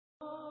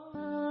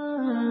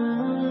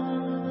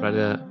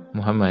Brother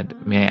Muhammad,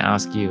 may I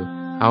ask you,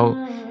 how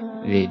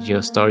did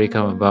your story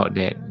come about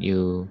that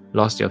you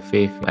lost your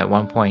faith at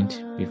one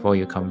point before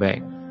you come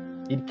back?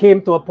 It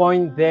came to a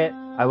point that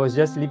I was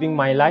just living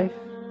my life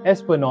as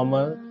per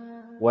normal.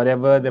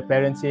 Whatever the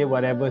parents say,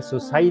 whatever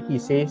society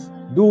says,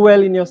 do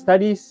well in your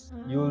studies,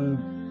 you'll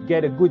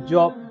get a good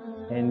job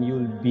and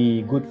you'll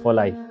be good for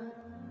life.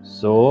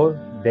 So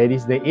that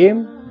is the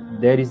aim,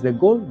 that is the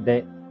goal,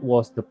 that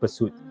was the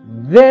pursuit.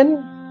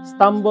 Then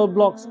stumble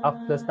blocks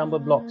after stumble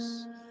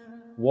blocks,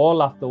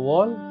 wall after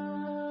wall,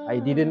 I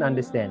didn't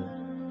understand.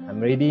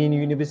 I'm already in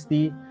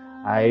university,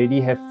 I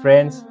already have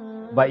friends,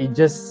 but it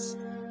just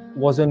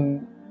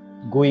wasn't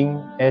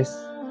going as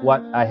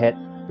what I had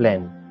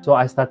planned. So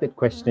I started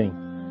questioning.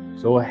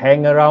 So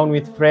hang around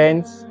with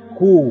friends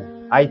who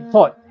I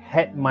thought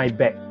had my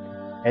back.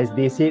 As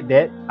they said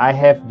that I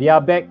have their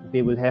back,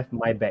 they will have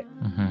my back.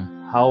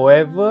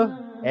 However,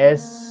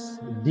 as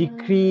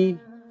decree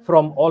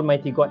from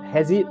Almighty God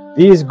has it,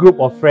 this group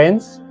of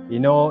friends,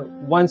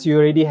 once you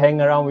already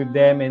hang around with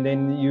them and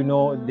then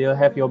they'll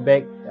have your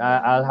back,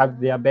 I'll have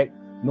their back,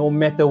 no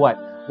matter what.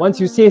 Once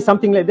you say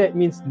something like that,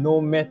 means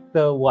no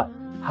matter what.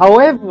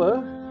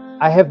 However,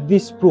 I have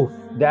this proof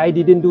that I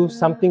didn't do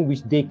something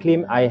which they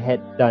claim I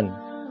had done.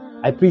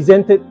 I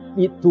presented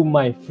it to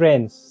my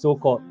friends,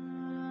 so-called.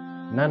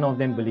 None of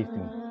them believed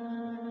me.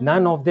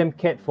 None of them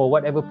cared for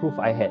whatever proof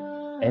I had.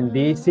 And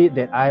they said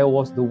that I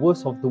was the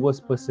worst of the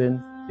worst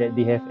person that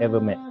they have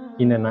ever met,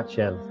 in a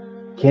nutshell.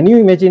 Can you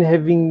imagine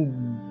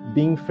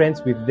being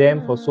friends with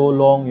them for so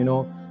long,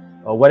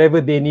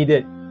 whatever they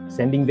needed,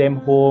 sending them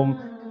home.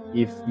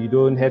 If you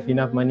don't have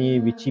enough money,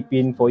 we chip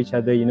in for each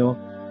other,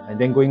 and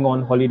then going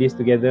on holidays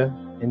together.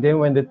 And then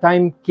when the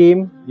time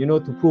came,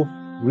 to prove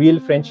real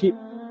friendship,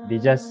 they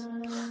just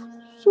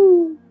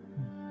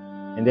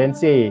and then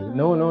say,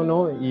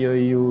 no,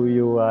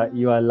 you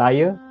are a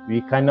liar.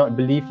 We cannot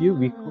believe you.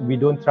 We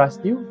don't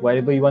trust you.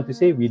 Whatever you want to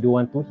say, we don't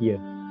want to hear.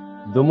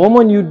 The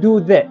moment you do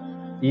that,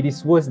 it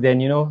is worse than,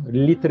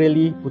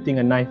 literally putting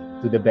a knife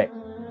to the back.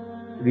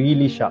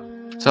 Really sharp.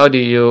 So how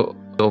did you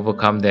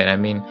overcome that? I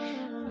mean,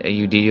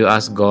 did you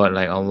ask God,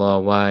 like, Allah,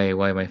 why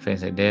my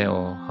friends are there,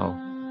 or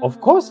how?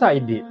 Of course I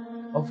did.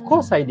 Of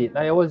course I did.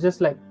 I was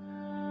just like,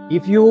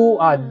 if you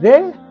are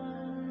there,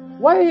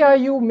 why are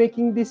you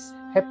making this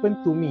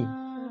happen to me?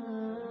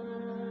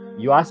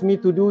 You asked me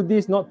to do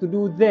this, not to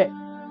do that.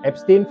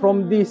 Abstain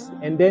from this,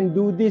 and then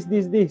do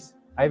this.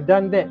 I've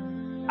done that.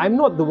 I'm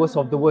not the worst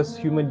of the worst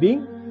human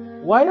being.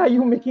 Why are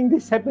you making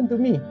this happen to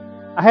me?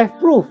 I have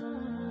proof.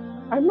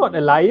 I'm not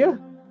a liar.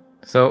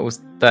 So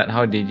Ustad,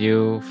 how did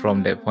you,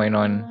 from that point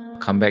on,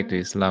 come back to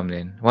Islam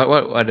then? What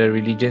are the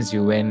religions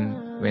you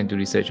went to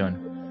research on?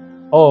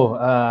 Oh,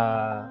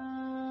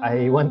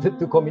 I wanted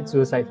to commit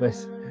suicide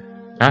first.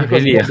 Because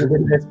really? they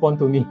didn't respond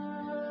to me.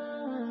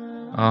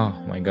 Oh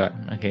my God.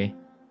 Okay.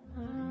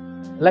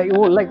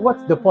 Like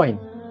what's the point?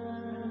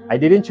 I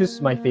didn't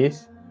choose my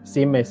face,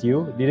 same as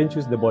you. Didn't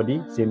choose the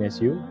body, same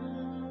as you.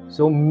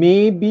 So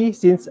maybe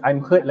since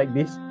I'm hurt like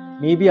this,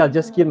 maybe I'll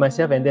just kill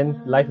myself and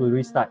then life will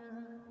restart.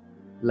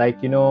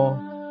 Like,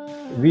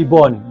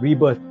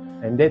 rebirth.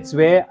 And that's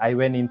where I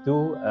went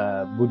into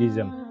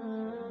Buddhism.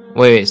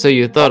 Wait, so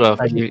you thought of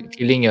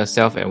killing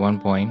yourself at one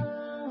point,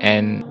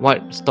 and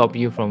what stopped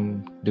you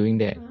from doing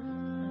that?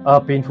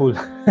 Painful.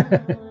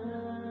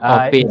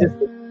 Pain.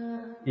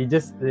 It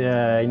just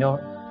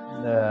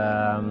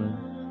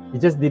it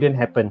just didn't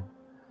happen.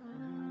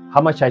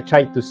 How much I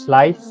tried to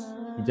slice,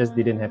 it just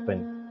didn't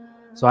happen.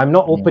 So I'm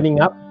not opening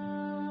up,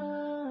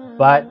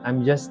 but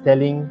I'm just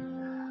telling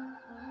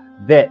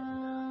that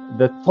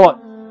the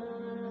thought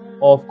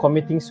of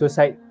committing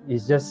suicide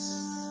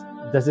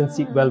doesn't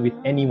sit well with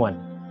anyone.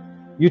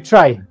 You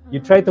try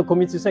to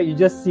commit suicide, you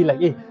just see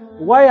like, hey,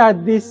 why are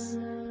these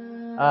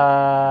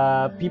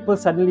people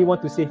suddenly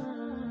want to save?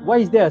 Why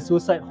is there a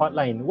suicide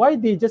hotline? Why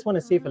they just want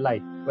to save a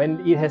life when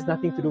it has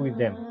nothing to do with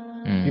them?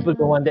 People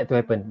don't want that to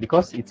happen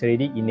because it's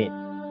already innate,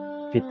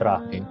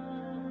 fitrah.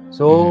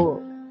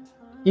 So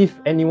if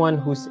anyone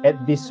who's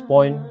at this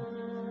point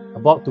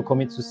about to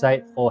commit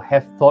suicide or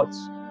have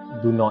thoughts,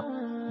 do not.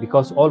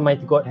 Because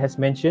Almighty God has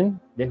mentioned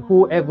that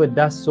whoever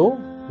does so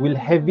will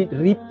have it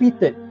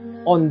repeated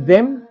on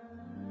them,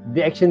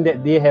 the action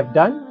that they have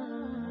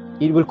done.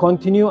 It will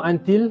continue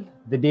until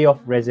the day of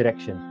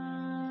resurrection.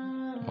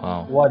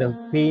 Wow. What a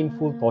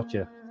painful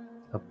torture.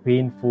 A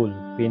painful,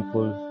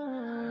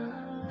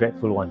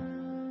 dreadful one.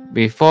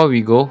 Before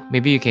we go,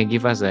 maybe you can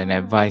give us an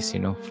advice,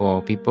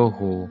 for people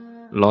who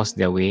lost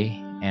their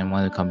way and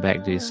want to come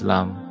back to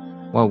Islam.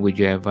 What would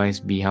your advice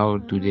be? How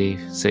do they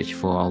search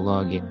for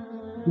Allah again?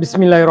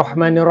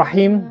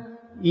 Bismillahirrahmanirrahim.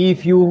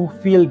 If you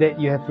feel that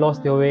you have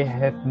lost your way,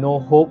 have no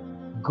hope,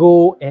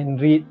 go and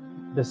read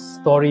the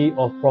story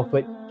of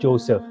Prophet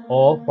Joseph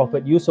or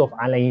Prophet Yusuf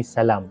alayhi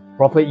salam.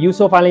 Prophet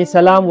Yusuf alayhi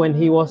salam, when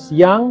he was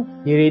young,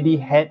 he already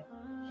had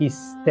his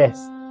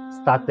test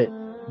started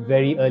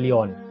very early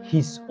on.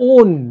 His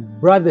own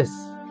brothers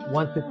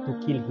wanted to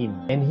kill him,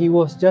 and he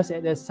was just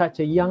at such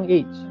a young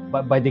age.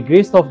 But by the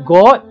grace of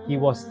God, he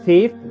was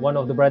saved. One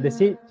of the brothers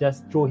said,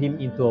 just throw him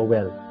into a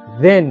well.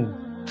 Then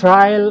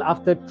trial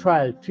after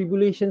trial,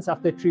 tribulations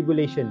after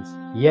tribulations,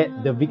 yet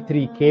the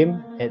victory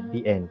came at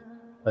the end,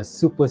 a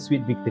super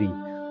sweet victory.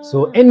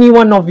 So any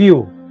one of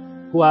you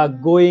who are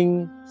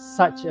going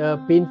such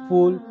a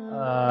painful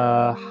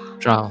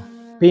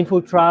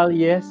trial,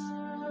 yes,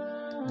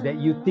 that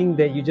you think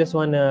that you just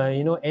want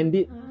to, end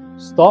it,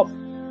 stop,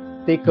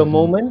 take a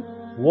moment,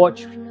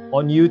 watch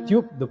on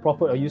YouTube the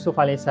Prophet Yusuf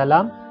alayhi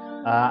salam.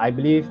 I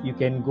believe you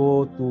can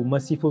go to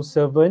Merciful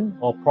Servant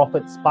or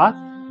Prophet's Path.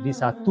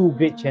 These are two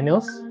great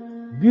channels.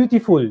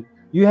 Beautiful.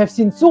 You have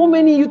seen so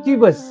many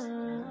YouTubers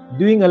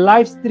doing a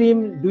live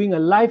stream, doing a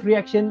live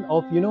reaction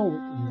of,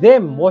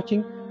 them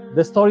watching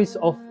the stories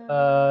of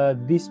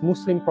these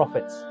Muslim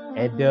prophets.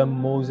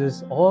 Adam,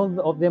 Moses, all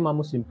of them are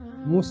Muslim.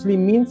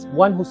 Muslim means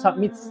one who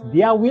submits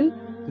their will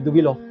to the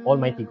will of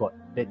Almighty God.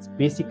 That's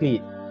basically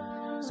it.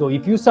 So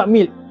if you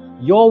submit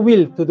your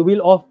will to the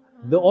will of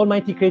the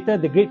Almighty Creator,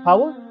 the great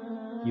power,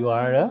 you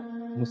are a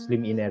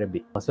Muslim in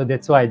Arabic. So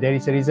that's why there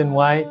is a reason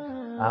why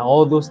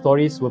all those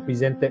stories were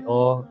presented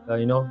or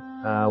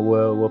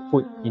were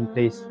put in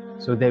place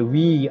so that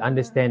we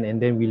understand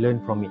and then we learn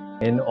from it.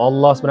 And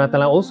Allah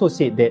SWT also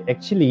said that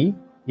actually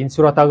in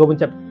Surah Taghabun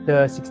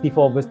chapter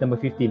 64 verse number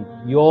 15,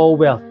 your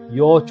wealth,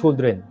 your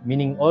children,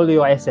 meaning all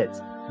your assets,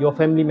 your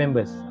family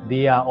members,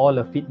 they are all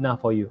a fitna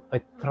for you, a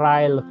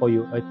trial for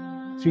you, a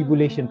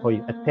tribulation for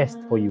you, a test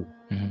for you.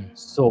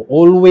 So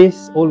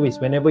always,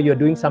 whenever you're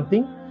doing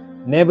something,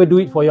 never do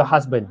it for your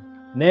husband,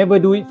 never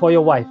do it for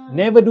your wife,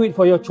 never do it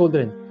for your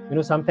children.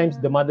 Sometimes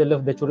the mother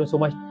loves the children so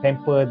much,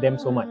 pamper them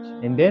so much,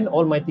 and then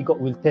Almighty God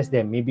will test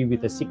them, maybe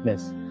with a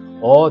sickness,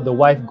 or the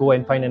wife go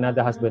and find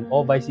another husband,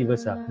 or vice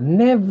versa.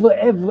 Never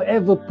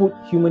ever put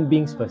human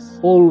beings first.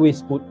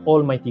 Always put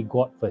Almighty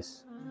God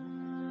first.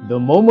 The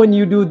moment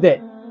you do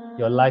that,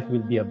 your life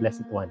will be a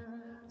blessed one.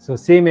 So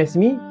same as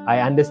me,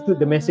 I understood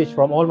the message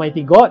from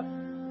Almighty God.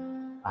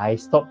 I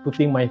stopped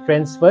putting my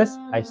friends first.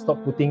 I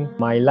stopped putting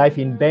my life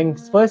in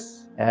banks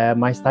first,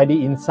 my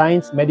study in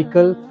science,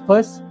 medical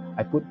first.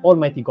 I put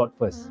Almighty God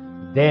first.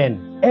 Then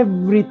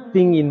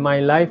everything in my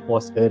life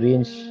was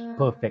arranged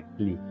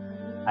perfectly.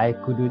 I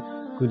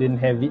couldn't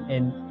have it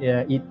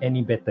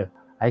any better.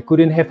 I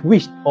couldn't have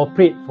wished or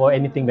prayed for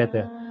anything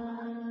better.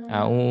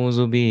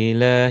 أعوذ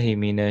بالله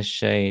من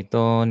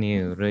الشيطان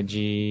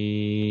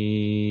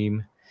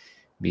الرجيم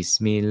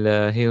بسم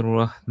الله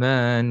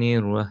الرحمن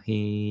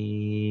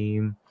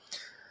الرحيم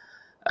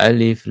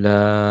ألف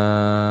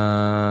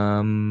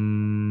لام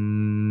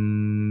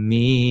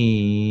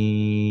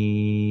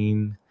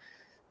ميم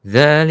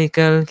ذلك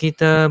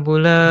الكتاب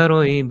لا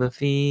ريب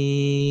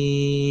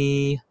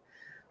فيه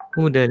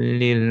هدى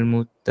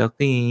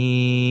للمتقين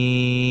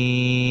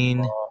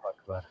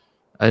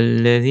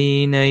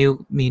الذين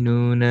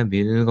يؤمنون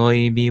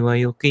بالغيب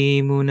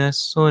ويقيمون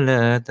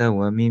الصلاة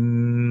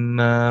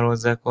ومما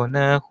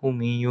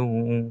رزقناهم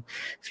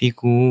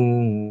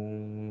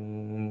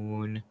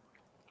ينفقون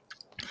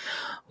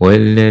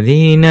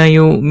والذين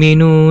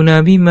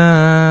يؤمنون بما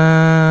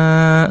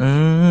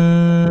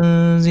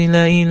أنزل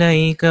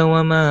إليك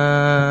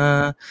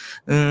وما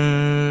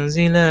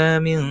أنزل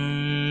من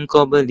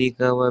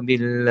قبلك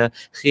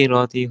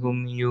وبالآخرة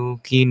هم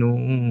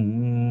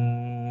يوقنون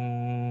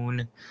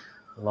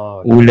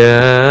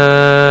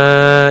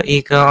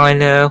أولئك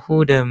على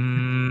هدى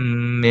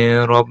من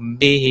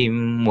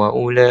ربهم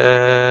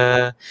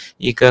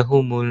وأولئك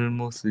هم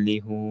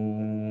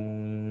المفلحون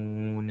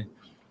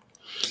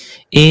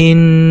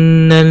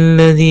إن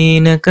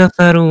الذين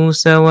كفروا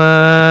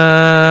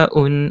سواء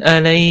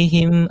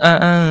عليهم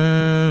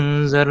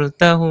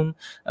أأنذرتهم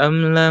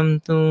أم لم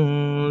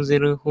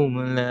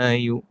تنذرهم لا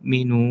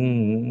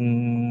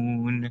يؤمنون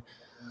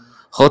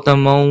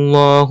ختم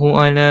الله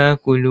على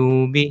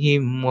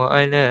قلوبهم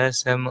وعلى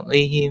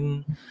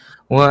سمعهم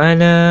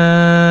وعلى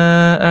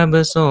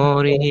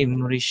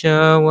أبصارهم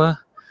غشاوة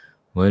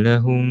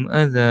ولهم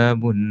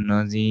عذاب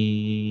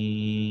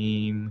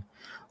عظيم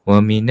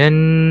ومن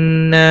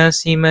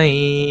الناس من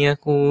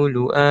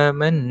يقول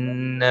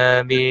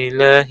آمنا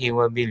بالله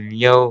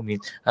وباليوم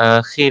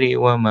الآخر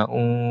وما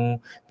هم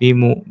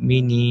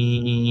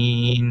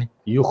بمؤمنين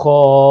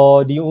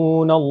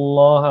يخادعون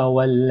الله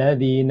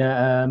والذين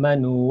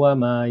آمنوا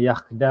وما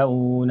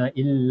يخدعون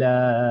إلا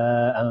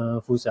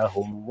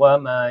أنفسهم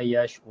وما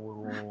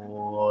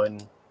يشعرون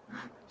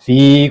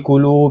في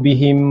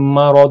قلوبهم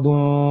مرض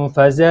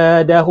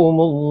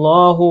فزادهم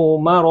الله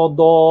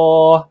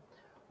مرضا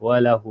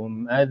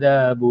ولهم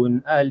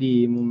عذاب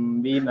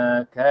أليم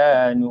بما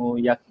كانوا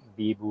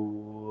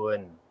يكذبون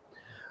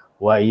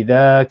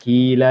وإذا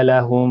قيل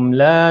لهم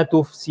لا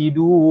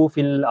تفسدوا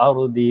في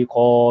الأرض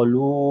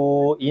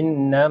قالوا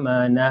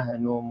إنما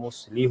نحن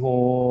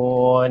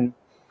مصلحون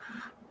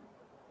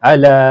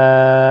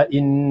ألا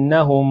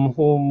إنهم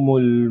هم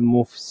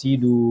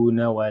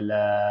المفسدون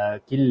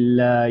ولكن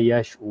لا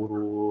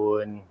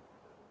يشعرون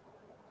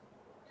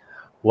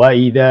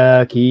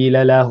وإذا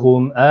قيل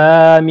لهم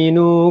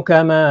آمنوا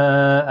كما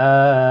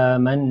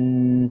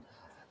آمن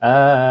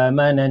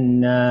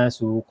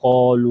الناس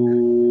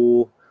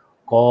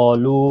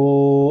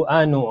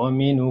قالوا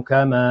أنؤمن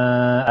كما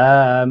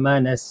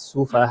آمن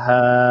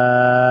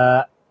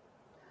السفهاء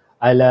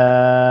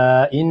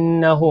ألا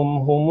إنهم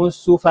هم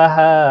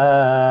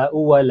السفهاء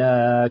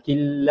ولكن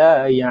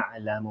لا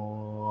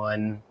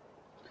يعلمون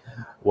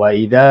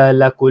وإذا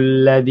لقوا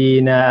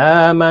الذين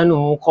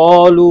آمنوا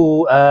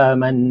قالوا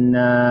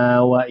آمنا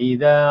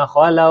وإذا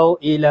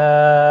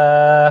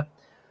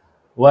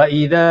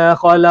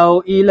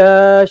خلوا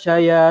إلى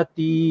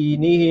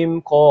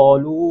شياطينهم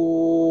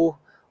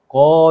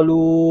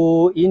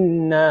قالوا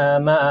إنا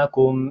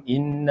معكم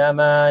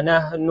إنما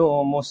نحن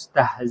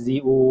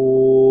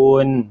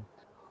مستهزئون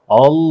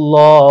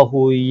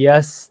الله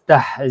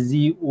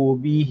يستهزئ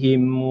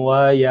بهم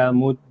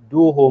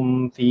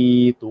ويمدهم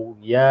في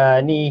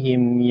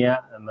طغيانهم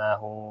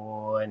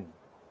يعمهون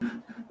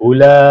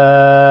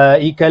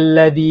أولئك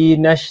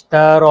الذين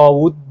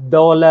اشتروا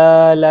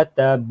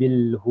الضلالة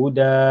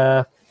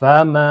بالهدى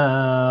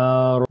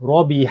فما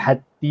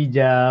ربحت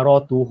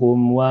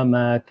تجارتهم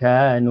وما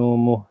كانوا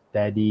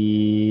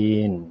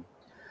مهتدين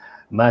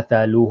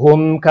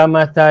مثلهم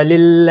كمثل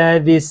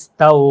الذي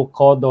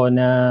استوقد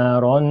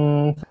نارا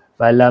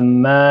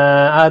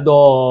فلما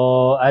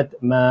أضاءت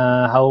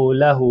ما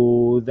حوله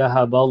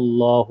ذهب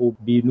الله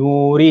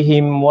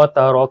بنورهم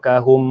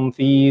وتركهم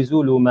في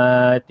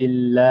ظلمات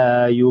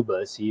لا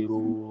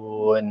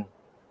يبصرون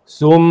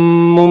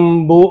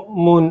صم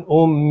بؤم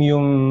أمي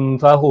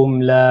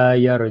فهم لا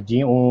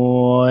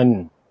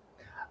يرجعون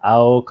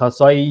أو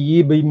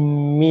كصيب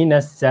من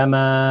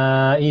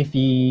السماء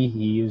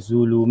فيه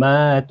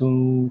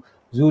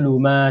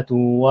ظلمات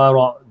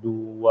ورعد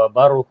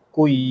وبرق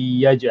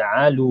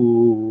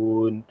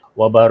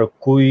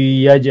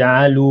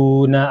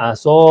يجعلون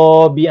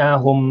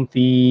أصابعهم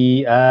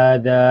في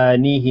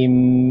آذانهم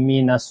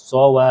من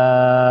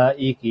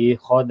الصواعق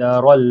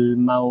حذر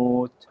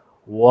الموت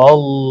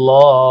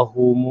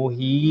والله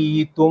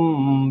محيط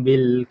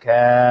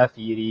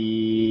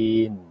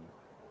بالكافرين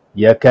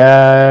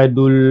يكاد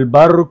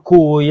البرق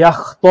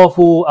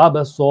يخطف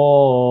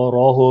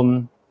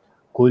أبصارهم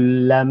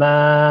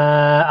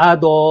كلما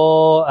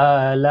أضاء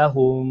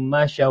لهم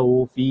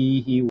مشوا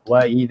فيه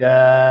وإذا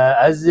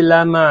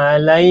أظلم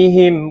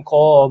عليهم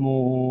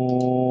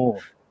قاموا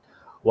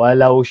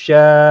ولو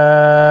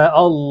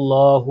شاء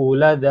الله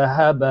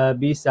لذهب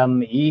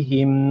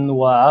بسمعهم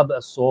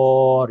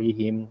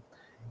وأبصارهم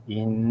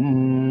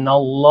إن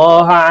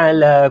الله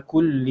على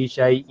كل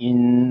شيء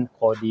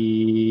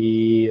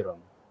قدير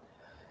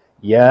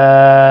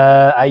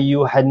يا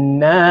أيها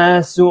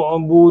الناس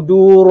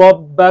اعبدوا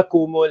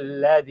ربكم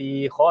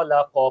الذي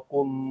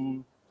خلقكم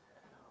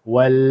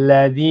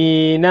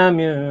والذين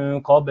من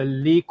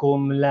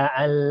قبلكم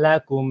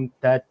لعلكم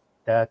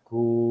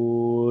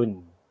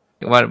تتقون.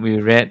 What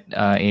we read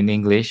in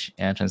English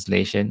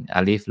translation,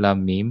 Alif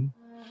Lam Mim.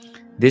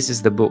 This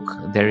is the book,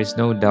 there is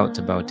no doubt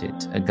about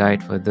it, a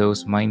guide for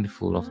those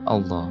mindful of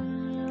Allah,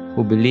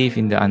 who believe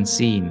in the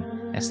unseen,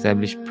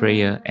 establish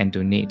prayer and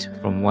donate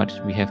from what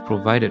we have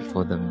provided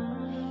for them,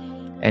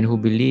 and who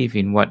believe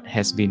in what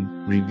has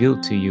been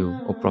revealed to you,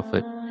 O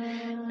Prophet,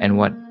 and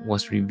what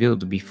was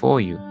revealed before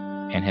you,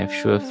 and have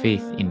sure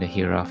faith in the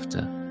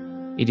hereafter.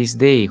 It is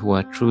they who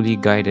are truly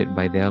guided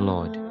by their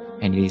Lord,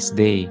 and it is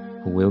they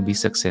who will be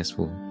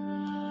successful.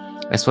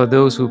 As for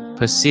those who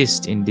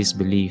persist in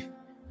disbelief,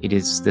 it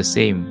is the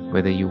same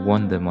whether you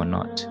warn them or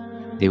not,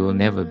 they will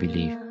never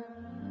believe.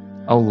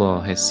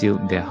 Allah has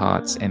sealed their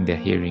hearts and their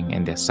hearing,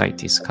 and their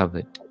sight is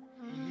covered.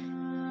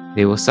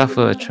 They will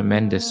suffer a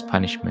tremendous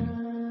punishment.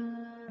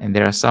 And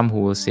there are some who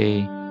will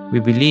say, we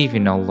believe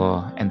in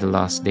Allah and the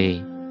last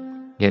day,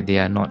 yet they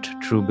are not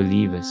true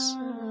believers.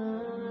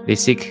 They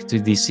seek to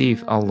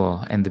deceive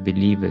Allah and the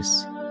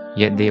believers,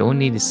 yet they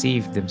only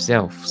deceive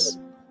themselves,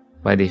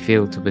 but they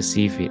fail to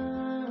perceive it.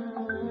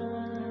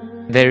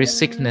 There is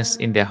sickness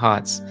in their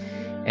hearts,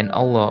 and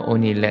Allah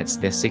only lets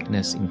their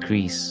sickness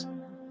increase.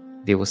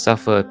 They will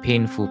suffer a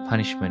painful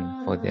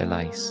punishment for their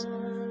lies.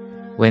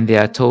 When they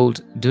are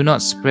told, do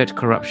not spread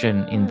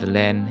corruption in the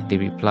land, they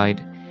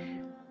replied,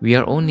 we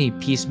are only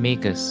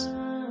peacemakers.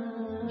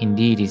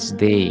 Indeed, it is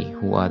they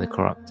who are the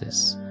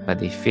corrupters, but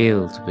they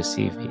fail to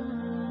perceive it.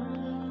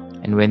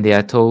 And when they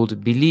are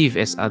told, believe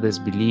as others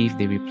believe,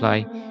 they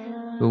reply,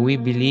 will we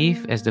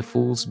believe as the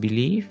fools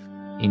believe?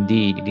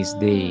 Indeed, it is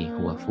they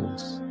who are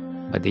fools,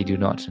 but they do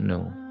not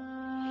know.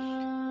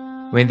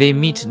 When they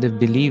meet the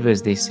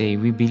believers, they say,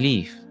 we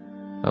believe.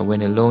 But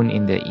when alone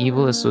in their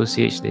evil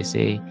associates, they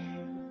say,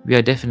 we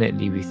are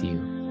definitely with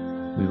you.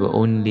 We were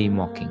only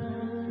mocking.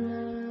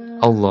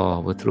 Allah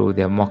will throw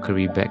their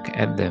mockery back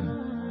at them,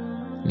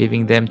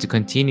 leaving them to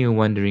continue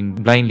wandering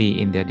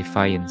blindly in their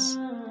defiance.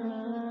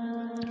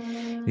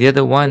 They are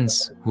the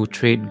ones who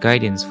trade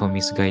guidance for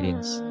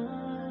misguidance,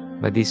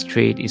 but this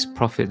trade is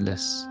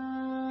profitless,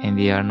 and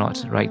they are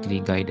not rightly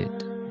guided.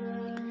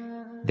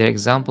 Their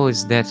example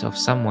is that of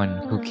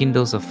someone who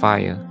kindles a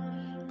fire,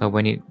 but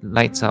when it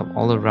lights up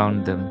all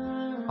around them,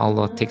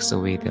 Allah takes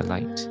away their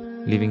light,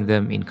 leaving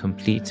them in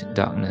complete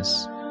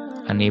darkness,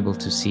 unable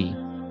to see.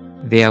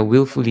 They are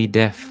willfully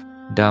deaf,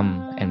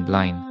 dumb, and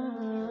blind,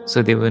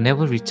 so they will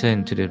never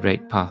return to the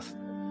right path.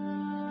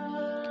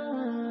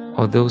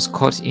 or those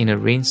caught in a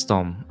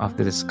rainstorm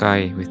after the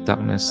sky with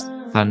darkness,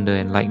 thunder,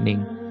 and lightning,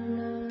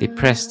 they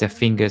press their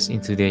fingers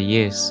into their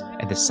ears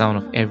at the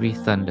sound of every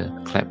thunder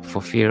clap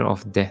for fear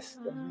of death,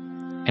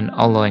 and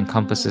Allah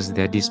encompasses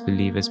their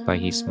disbelievers by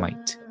His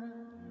might.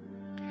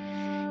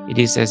 It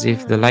is as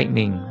if the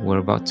lightning were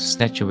about to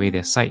snatch away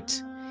their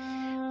sight.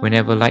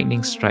 Whenever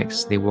lightning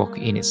strikes, they walk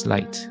in its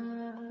light.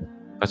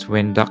 But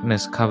when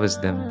darkness covers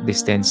them, they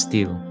stand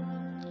still.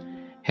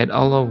 Had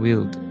Allah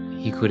willed,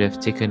 He could have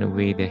taken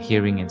away their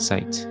hearing and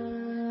sight.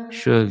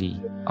 Surely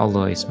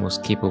Allah is most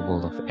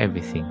capable of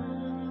everything.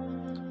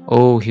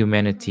 O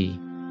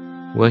humanity,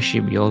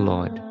 worship your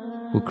Lord,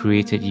 who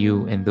created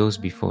you and those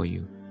before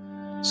you,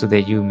 so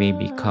that you may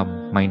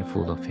become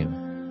mindful of Him.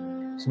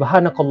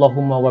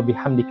 Subhanakallahumma wa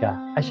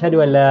bihamdika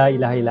ashhadu an la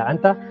ilaha illa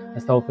anta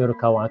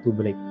astaghfiruka wa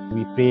atubu ilaik.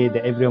 We pray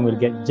that everyone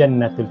will get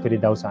Jannatul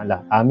Firdaus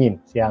a'la.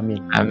 Amin. Say amin.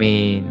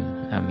 Amin.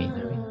 Amin.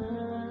 Amin.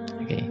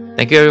 Okay.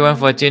 Thank you everyone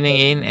for tuning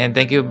in, and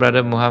thank you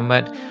Brother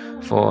Muhammad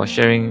for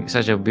sharing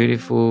such a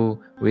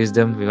beautiful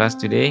wisdom with us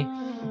today.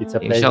 It's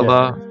a pleasure.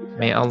 Inshallah,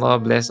 may Allah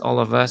bless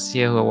all of us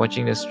here who are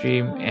watching the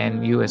stream,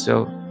 and you as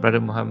well, Brother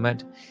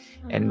Muhammad.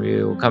 And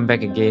we'll come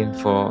back again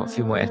for a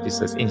few more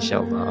episodes,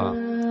 inshallah.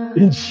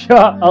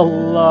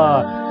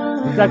 Insha'Allah.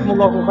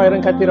 Jazakumullahu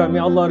khairan kathiran. May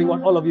Allah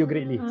reward all of you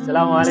greatly.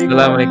 Assalamualaikum.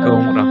 Assalamualaikum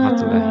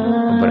warahmatullahi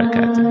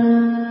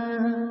wabarakatuh.